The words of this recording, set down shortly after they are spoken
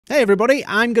Hey everybody,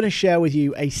 I'm going to share with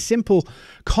you a simple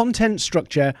content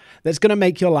structure that's going to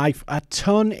make your life a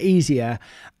ton easier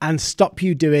and stop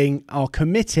you doing or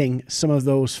committing some of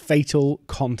those fatal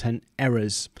content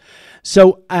errors.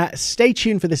 So stay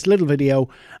tuned for this little video.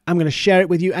 I'm going to share it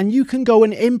with you and you can go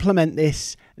and implement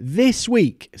this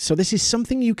week. So this is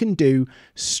something you can do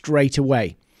straight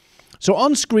away. So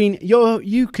on screen,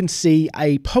 you can see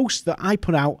a post that I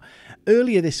put out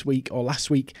earlier this week or last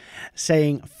week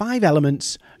saying 5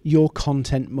 elements your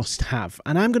content must have.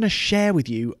 And I'm going to share with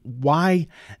you why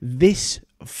these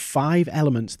 5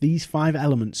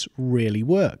 elements really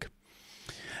work.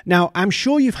 Now, I'm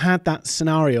sure you've had that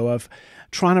scenario of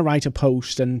trying to write a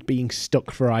post and being stuck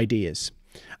for ideas.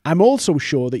 I'm also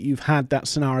sure that you've had that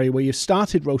scenario where you've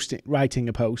started writing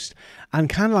a post and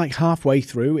kind of like halfway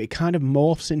through, it kind of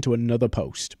morphs into another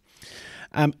post.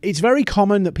 It's very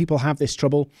common that people have this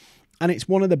trouble. And it's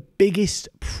one of the biggest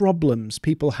problems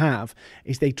people have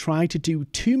is they try to do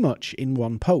too much in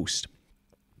one post.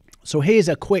 So here's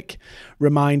a quick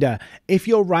reminder. If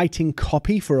you're writing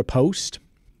copy for a post,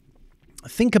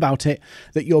 think about it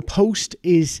that your post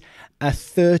is a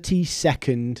 30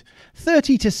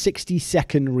 to 60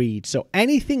 second read. So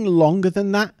anything longer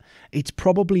than that, it's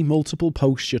probably multiple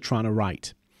posts you're trying to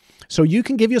write. So you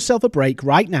can give yourself a break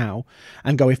right now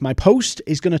and go, if my post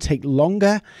is going to take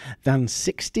longer than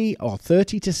 60 or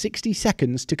 30 to 60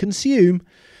 seconds to consume,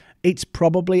 it's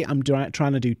probably I'm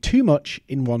trying to do too much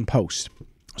in one post.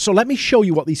 So let me show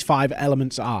you what these 5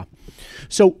 elements are.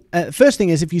 So first thing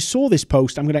is, if you saw this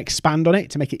post, I'm going to expand on it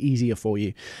to make it easier for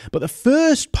you. But the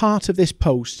first part of this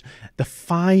post, the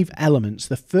 5 elements,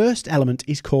 the first element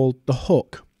is called the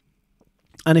hook.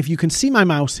 And if you can see my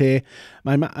mouse here,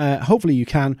 hopefully you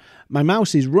can, my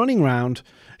mouse is running around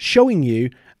showing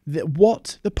you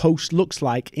what the post looks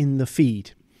like in the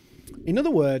feed. In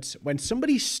other words, when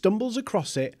somebody stumbles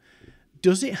across it,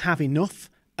 does it have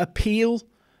enough appeal,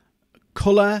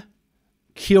 color,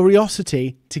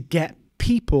 curiosity to get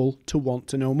people to want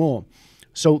to know more?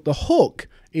 So the hook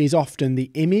is often the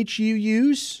image you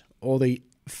use or the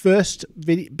first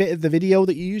bit of the video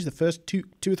that you use, the first two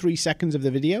or 3 seconds of the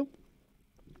video.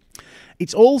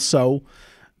 It's also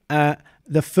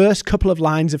the first couple of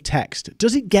lines of text.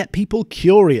 Does it get people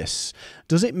curious?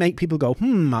 Does it make people go,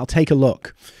 I'll take a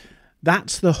look?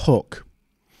 That's the hook.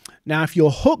 Now, if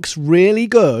your hook's really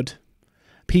good,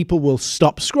 people will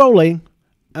stop scrolling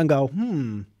and go,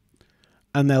 and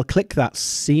they'll click that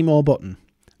see more button.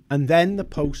 And then the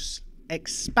posts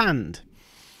expand.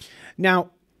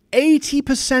 Now,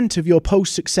 80% of your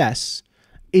post success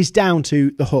is down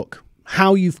to the hook.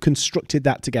 How you've constructed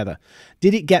that together.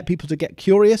 Did it get people to get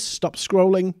curious, stop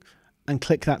scrolling, and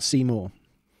click that see more?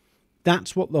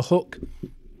 That's what the hook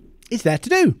is there to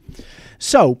do.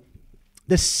 So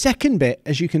the second bit,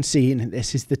 as you can see in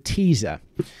this, is the teaser.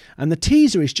 And the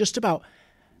teaser is just about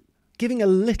giving a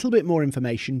little bit more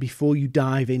information before you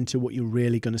dive into what you're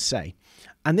really going to say.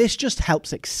 And this just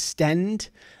helps extend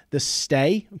the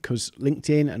stay, because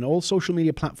LinkedIn and all social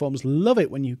media platforms love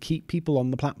it when you keep people on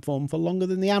the platform for longer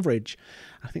than the average.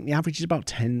 I think the average is about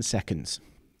 10 seconds.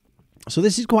 So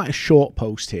this is quite a short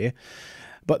post here,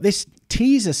 but this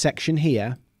teaser section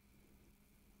here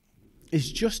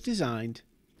is just designed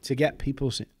to get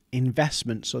people's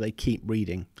investment so they keep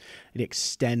reading. It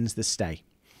extends the stay.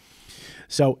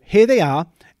 So here they are.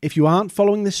 If you aren't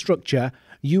following this structure,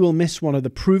 you will miss one of the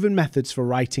proven methods for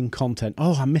writing content.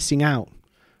 Oh, I'm missing out.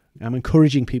 I'm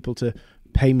encouraging people to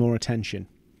pay more attention.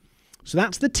 So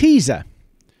that's the teaser.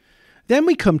 Then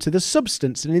we come to the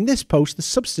substance. And in this post, the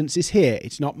substance is here.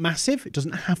 It's not massive. It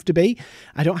doesn't have to be.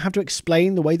 I don't have to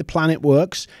explain the way the planet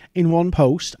works in one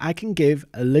post. I can give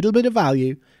a little bit of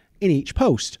value in each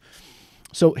post.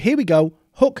 So here we go.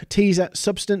 Hook, teaser,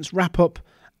 substance, wrap up,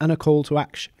 and a call to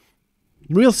action.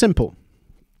 Real simple.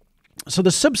 So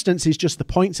the substance is just the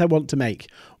points I want to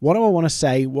make. What do I want to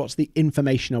say? What's the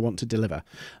information I want to deliver?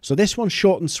 So this one's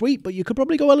short and sweet, but you could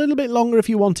probably go a little bit longer if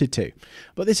you wanted to.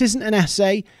 But this isn't an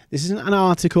essay. This isn't an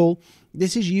article.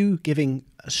 This is you giving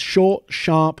short,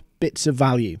 sharp bits of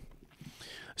value.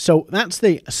 So that's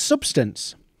the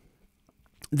substance.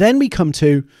 Then we come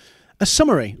to a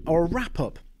summary or a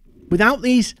wrap-up. Without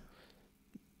these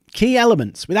key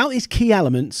elements,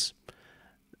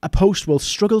 a post will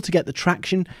struggle to get the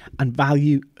traction and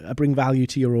bring value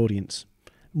to your audience.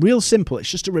 Real simple. It's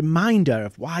just a reminder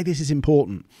of why this is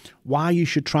important, why you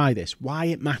should try this, why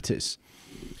it matters.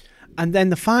 And then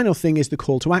the final thing is the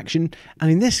call to action. And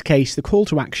in this case, the call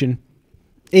to action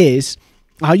is,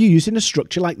 are you using a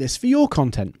structure like this for your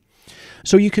content?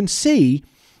 So you can see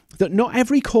that not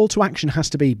every call to action has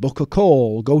to be book a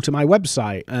call, go to my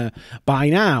website, buy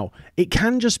now. It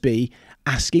can just be,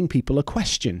 asking people a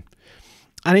question.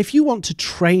 And if you want to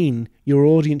train your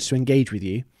audience to engage with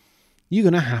you, you're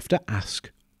going to have to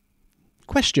ask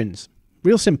questions.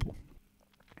 Real simple.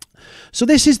 So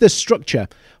this is the structure: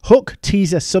 hook,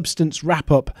 teaser, substance,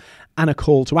 wrap up, and a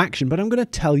call to action. But I'm going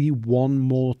to tell you one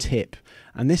more tip,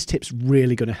 and this tip's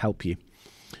really going to help you.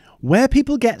 Where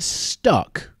people get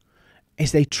stuck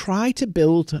is they try to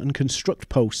build and construct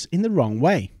posts in the wrong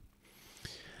way.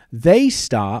 They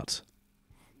start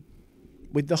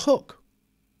with the hook,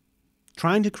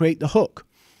 trying to create the hook.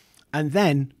 And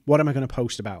then, what am I going to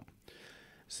post about?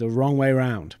 It's the wrong way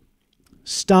around.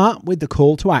 Start with the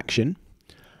call to action.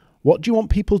 What do you want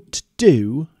people to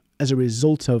do as a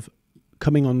result of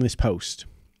coming on this post?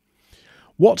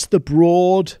 What's the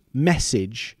broad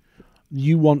message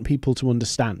you want people to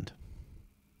understand?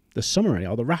 The summary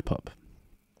or the wrap-up.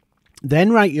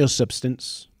 Then write your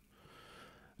substance.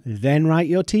 Then write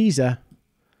your teaser.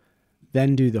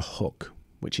 Then do the hook,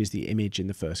 which is the image in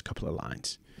the first couple of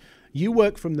lines. You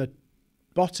work from the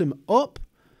bottom up.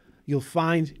 You'll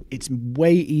find it's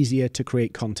way easier to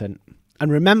create content.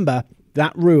 And remember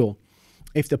that rule.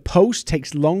 If the post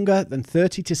takes longer than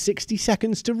 30 to 60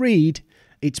 seconds to read,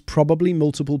 it's probably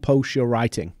multiple posts you're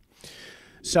writing.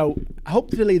 So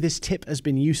hopefully this tip has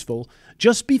been useful.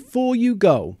 Just before you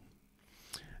go,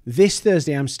 this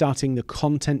Thursday I'm starting the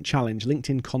Content Challenge,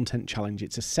 LinkedIn Content Challenge.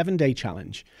 It's a 7-day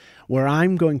challenge where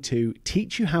I'm going to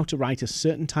teach you how to write a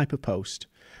certain type of post,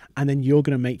 and then you're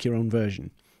going to make your own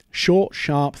version. Short,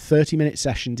 sharp, 30-minute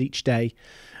sessions each day,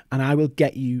 and I will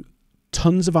get you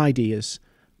tons of ideas,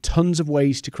 tons of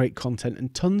ways to create content,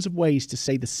 and tons of ways to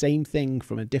say the same thing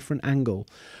from a different angle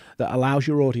that allows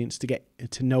your audience to get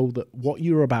to know that what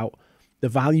you're about, the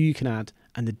value you can add,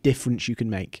 and the difference you can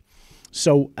make.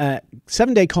 So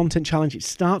 7-day content challenge, it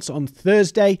starts on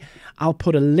Thursday. I'll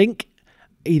put a link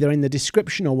either in the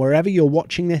description or wherever you're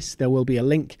watching this. There will be a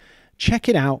link. Check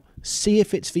it out. See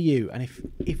if it's for you. And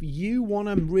if you want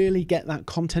to really get that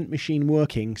content machine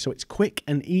working so it's quick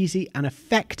and easy and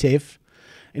effective,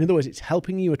 in other words, it's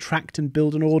helping you attract and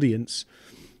build an audience,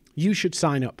 you should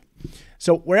sign up.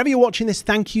 So wherever you're watching this,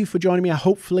 thank you for joining me.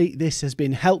 Hopefully this has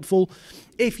been helpful.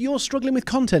 If you're struggling with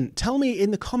content, tell me in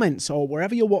the comments or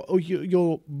wherever you're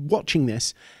watching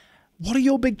this, what are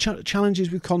your big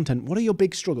challenges with content? What are your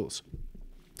big struggles?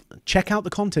 Check out the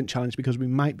content challenge because we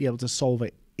might be able to solve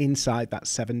it inside that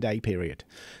 7-day period.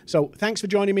 So thanks for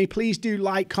joining me. Please do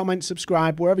like, comment,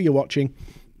 subscribe wherever you're watching,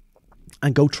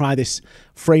 and go try this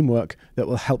framework that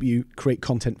will help you create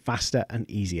content faster and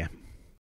easier.